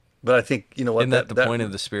But I think, what, Isn't that the point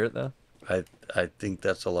of the Spirit, though? I think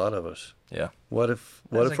that's a lot of us. Yeah. What if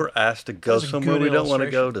That's we're asked to go that's a somewhere good we don't want to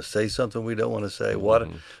go, illustration. to say something we don't want to say?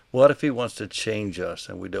 What if he wants to change us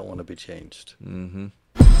and we don't want to be changed? Mm-hmm.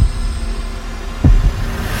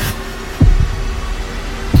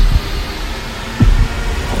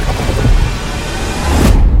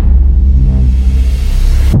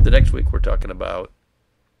 The next week we're talking about,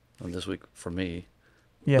 and this week for me,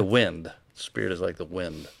 Yeah. the wind. Spirit is like the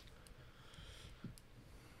wind.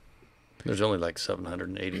 There's only like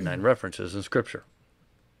 789 references in Scripture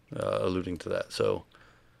alluding to that. So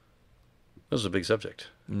this is a big subject.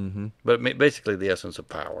 Mm-hmm. But basically the essence of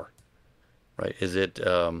power, right? Is it,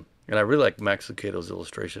 and I really like Max Lucado's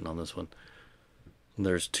illustration on this one.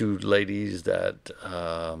 There's two ladies that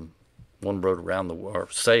one rode around or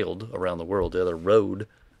sailed around the world. The other rode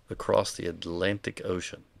across the Atlantic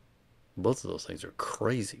Ocean. Both of those things are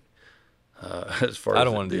crazy. As far I as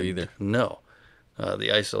don't want to do either. No.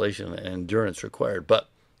 The isolation and endurance required. But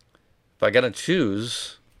if I got to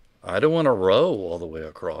choose, I don't want to row all the way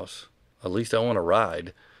across. At least I want to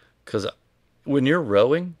ride. Because when you're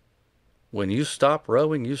rowing, when you stop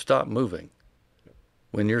rowing, you stop moving.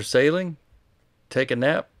 When you're sailing, take a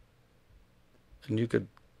nap, and you could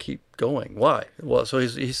keep going. Why? Well, so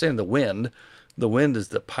he's saying the wind. The wind is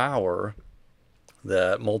the power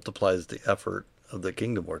that multiplies the effort of the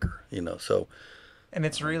kingdom worker, so And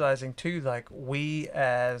it's realizing too, like we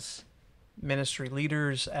as ministry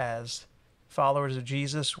leaders, as followers of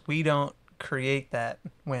Jesus, we don't create that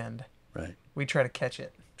wind. right. We try to catch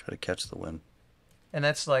it. Try to catch the wind. And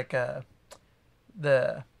that's like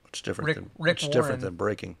the It's different Rick different Warren. than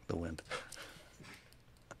breaking the wind.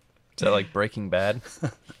 Is that like Breaking Bad?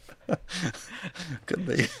 Could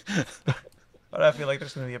be. but I feel like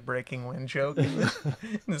there's gonna be a breaking wind joke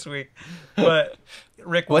this week. But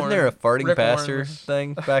Rick Wasn't there a Warren- farting Rick Warren pastor was-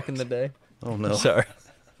 thing back in the day? Oh no. Sorry.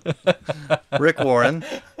 Rick Warren.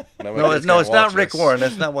 No, it's not Rick Warren.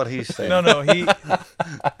 That's not what he's saying. No, he.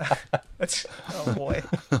 That's, oh boy.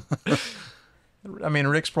 I mean,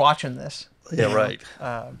 Rick's watching this. Yeah, right.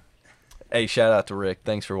 Hey, shout out to Rick.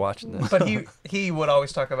 Thanks for watching this. But he would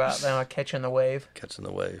always talk about catching the wave. Catching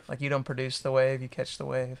the wave. Like you don't produce the wave, you catch the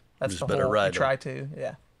wave. That's Just the better whole. ride You 'em. try to,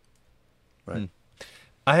 yeah. Right.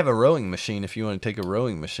 I have a rowing machine if you want to take a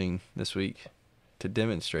rowing machine this week to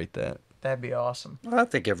demonstrate that. That'd be awesome. I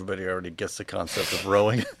think everybody already gets the concept of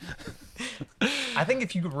rowing. I think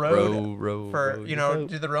if you rowed Row, for row your boat.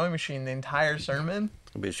 do the rowing machine the entire sermon,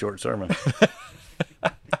 It'll be a short sermon.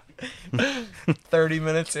 30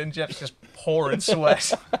 minutes in, Jeff's just pouring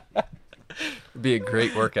sweat. It'd be a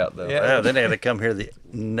great workout, though. Yeah. Yeah, then they had to come here the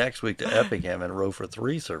next week to Effingham and row for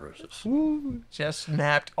 3 services. Just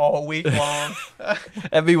napped all week long.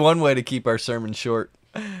 That'd be one way to keep our sermon short.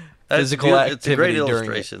 Physical It's a great activity during it.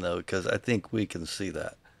 illustration, though, because I think we can see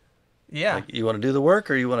that. Yeah. Like, you want to do the work,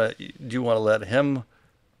 or do you want to let him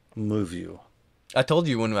move you? I told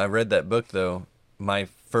you when I read that book, though, my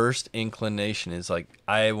first inclination is like,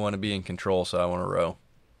 I want to be in control, so I want to row.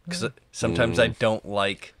 Because sometimes I don't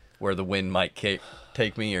like where the wind might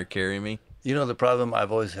take me or carry me. The problem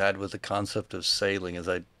I've always had with the concept of sailing is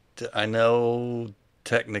I know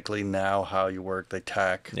technically now how you work. They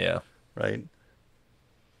tack, Yeah. right?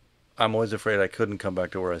 I'm always afraid I couldn't come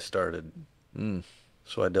back to where I started.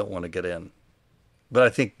 So I don't want to get in. But I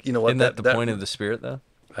think, what? Isn't that the point of the Spirit, though?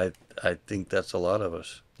 I think that's a lot of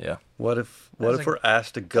us. Yeah. What if That's we're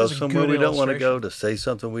asked to go that's a somewhere good we don't want to go, illustration. to say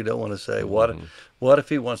something we don't want to say? What if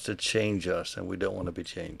he wants to change us and we don't want to be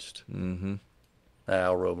changed? Mm-hmm.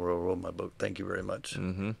 I'll row my boat. Thank you very much.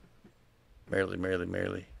 Mm-hmm. Merrily, merrily,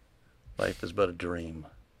 merrily. Life is but a dream.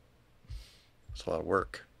 It's a lot of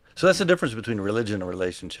work. So that's the difference between religion and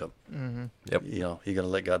relationship. Mm-hmm. Yep. You're going to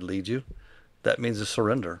let God lead you. That means a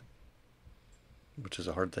surrender, which is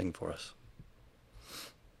a hard thing for us.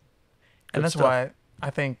 And Good that's stuff. why I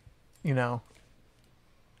think,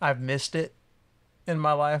 I've missed it in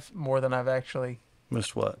my life more than I've actually.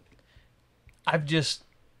 Missed what? I've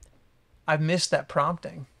missed that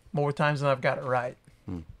prompting more times than I've got it right.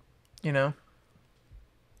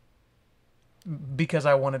 Because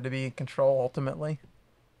I wanted to be in control ultimately.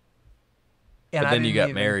 And But I then you didn't got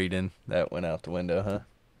even- married and that went out the window, huh?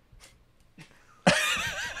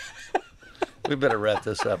 We better wrap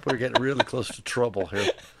this up. We're getting really close to trouble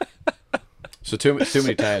here. So too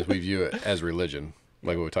many times we view it as religion,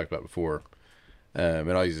 like what we talked about before. And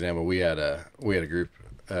I'll use an example. We had a group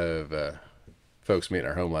of folks meet in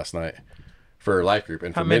our home last night for a life group.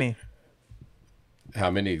 And How for many?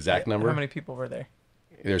 How many exact number? How many people were there?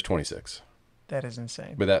 There's 26, That is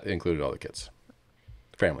insane. but that included all the kids,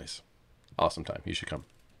 families. Awesome time. You should come.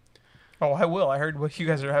 Oh, I will. I heard what you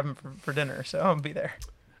guys are having for dinner, so I'll be there.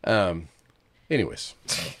 Anyways,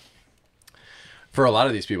 for a lot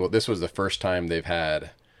of these people, this was the first time they've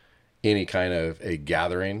had any kind of a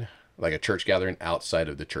gathering, like a church gathering outside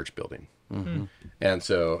of the church building. Mm-hmm. And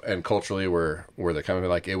so, and culturally where they're coming,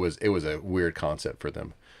 like it was a weird concept for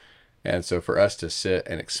them. And so for us to sit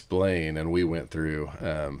and explain, and we went through,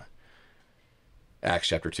 Acts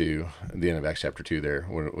chapter 2, the end of Acts chapter 2 there,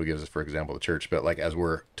 when it gives us, for example, the church. But like as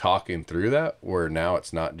we're talking through that, where now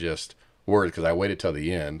it's not just words, because I waited till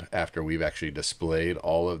the end after we've actually displayed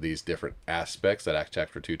all of these different aspects that Acts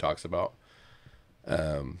chapter 2 talks about,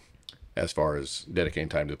 as far as dedicating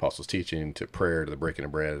time to the apostles' teaching, to prayer, to the breaking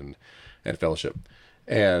of bread and fellowship.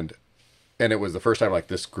 And it was the first time like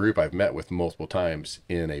this group I've met with multiple times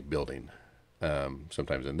in a building,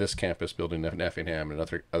 sometimes in this campus building in Effingham and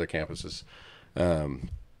other campuses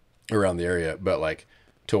around the area, but like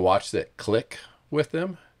to watch that click with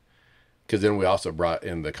them, because then we also brought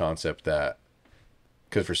in the concept that,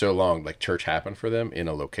 because for so long like church happened for them in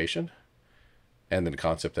a location, and then the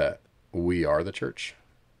concept that we are the church.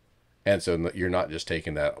 And so you're not just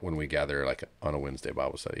taking that when we gather like on a Wednesday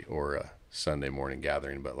Bible study or a Sunday morning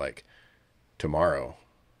gathering, but like tomorrow,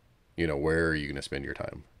 where are you going to spend your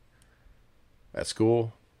time? At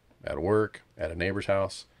school, at work, at a neighbor's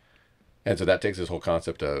house. And so that takes this whole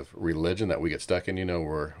concept of religion that we get stuck in,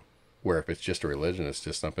 where if it's just a religion, it's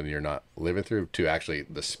just something you're not living through, to actually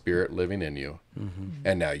the Spirit living in you. Mm-hmm.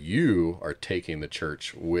 And now you are taking the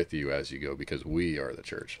church with you as you go, because we are the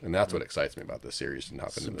church. And that's what excites me about this series and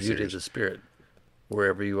hopping in the beauty series. of the Spirit.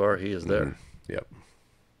 Wherever you are, He is there. Mm-hmm. Yep.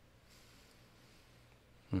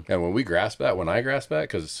 And when I grasp that,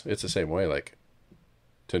 because it's the same way, like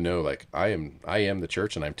to know, like I am the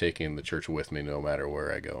church, and I'm taking the church with me no matter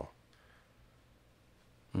where I go.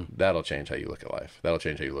 That'll change how you look at life. That'll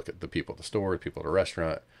change how you look at the people at the store, people at a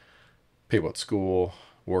restaurant, people at school,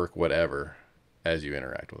 work, whatever, as you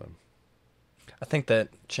interact with them. I think that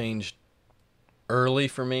changed early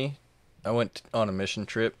for me. I went on a mission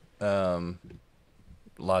trip, lots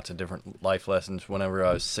of different life lessons whenever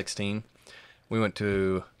I was 16. We went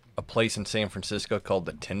to a place in San Francisco called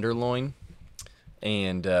the Tenderloin.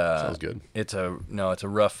 And sounds good. It's a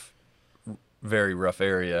rough, very rough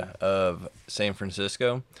area of San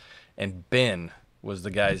Francisco. And Ben was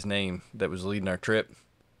the guy's name that was leading our trip.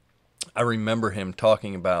 I remember him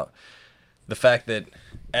talking about the fact that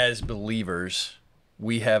as believers,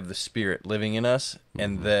 we have the Spirit living in us,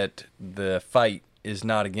 and that the fight is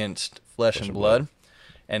not against flesh and blood.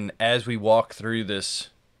 And as we walk through this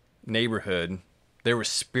neighborhood, there was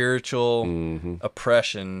spiritual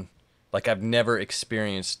oppression like I've never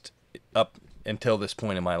experienced up until this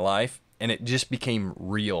point in my life. And it just became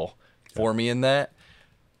real for me in that,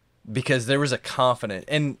 because there was a confidence,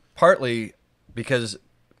 and partly because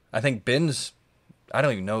I think Ben's, I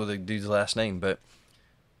don't even know the dude's last name, but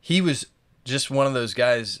he was just one of those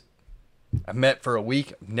guys I met for a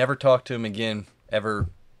week, never talked to him again ever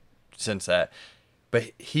since that.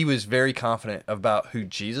 But he was very confident about who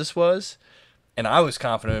Jesus was, and I was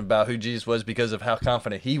confident about who Jesus was because of how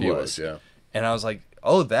confident he was. Yeah. And I was like,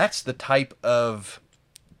 oh, that's the type of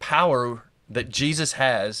power that Jesus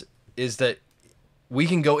has, is that we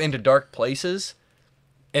can go into dark places,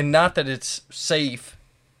 and not that it's safe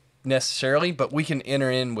necessarily, but we can enter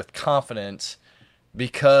in with confidence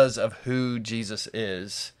because of who Jesus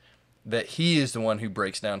is, that he is the one who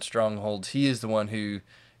breaks down strongholds. He is the one who,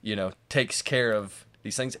 takes care of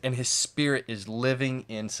these things, and his Spirit is living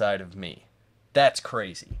inside of me. That's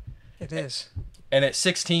crazy. It is. And at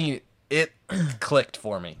 16, it clicked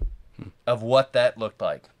for me of what that looked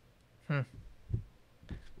like.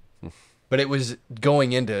 But it was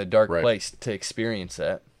going into a dark place to experience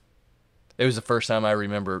that. It was the first time I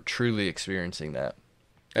remember truly experiencing that.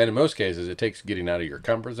 And in most cases, it takes getting out of your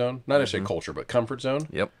comfort zone, not necessarily culture, but comfort zone,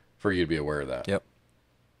 for you to be aware of that. Yep.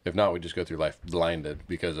 If not, we just go through life blinded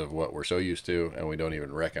because of what we're so used to, and we don't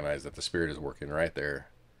even recognize that the Spirit is working right there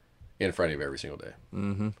in front of you every single day.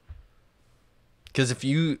 Mm-hmm. Because if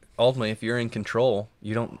you're in control,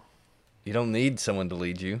 you don't need someone to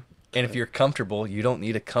lead you. And if you're comfortable, you don't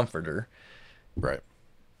need a comforter. Right.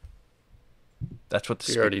 That's what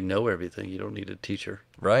you already know everything. You don't need a teacher.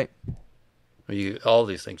 Right. All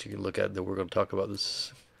these things you can look at that we're going to talk about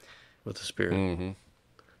this with the Spirit. Mm-hmm.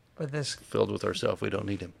 But this filled with ourselves, we don't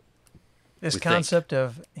need him. This concept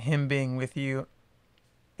of him being with you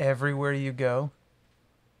everywhere you go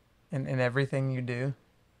and everything you do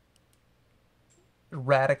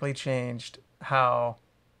radically changed how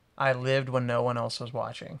I lived when no one else was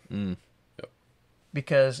watching. Yep.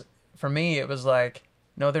 Because for me, it was like,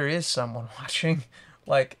 no, there is someone watching.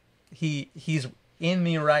 Like he's in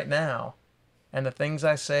me right now, and the things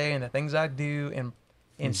I say and the things I do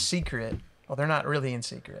in secret, well, they're not really in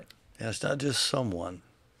secret. Yeah, it's not just someone.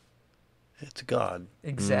 It's God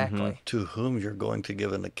Exactly. to whom you're going to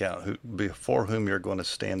give an account, before whom you're going to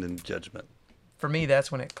stand in judgment. For me,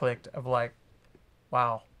 that's when it clicked of like,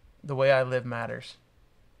 wow, the way I live matters.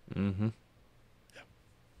 Mm-hmm.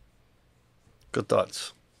 Good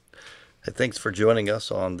thoughts. Hey, thanks for joining us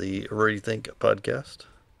on the Rethink podcast.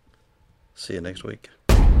 See you next week.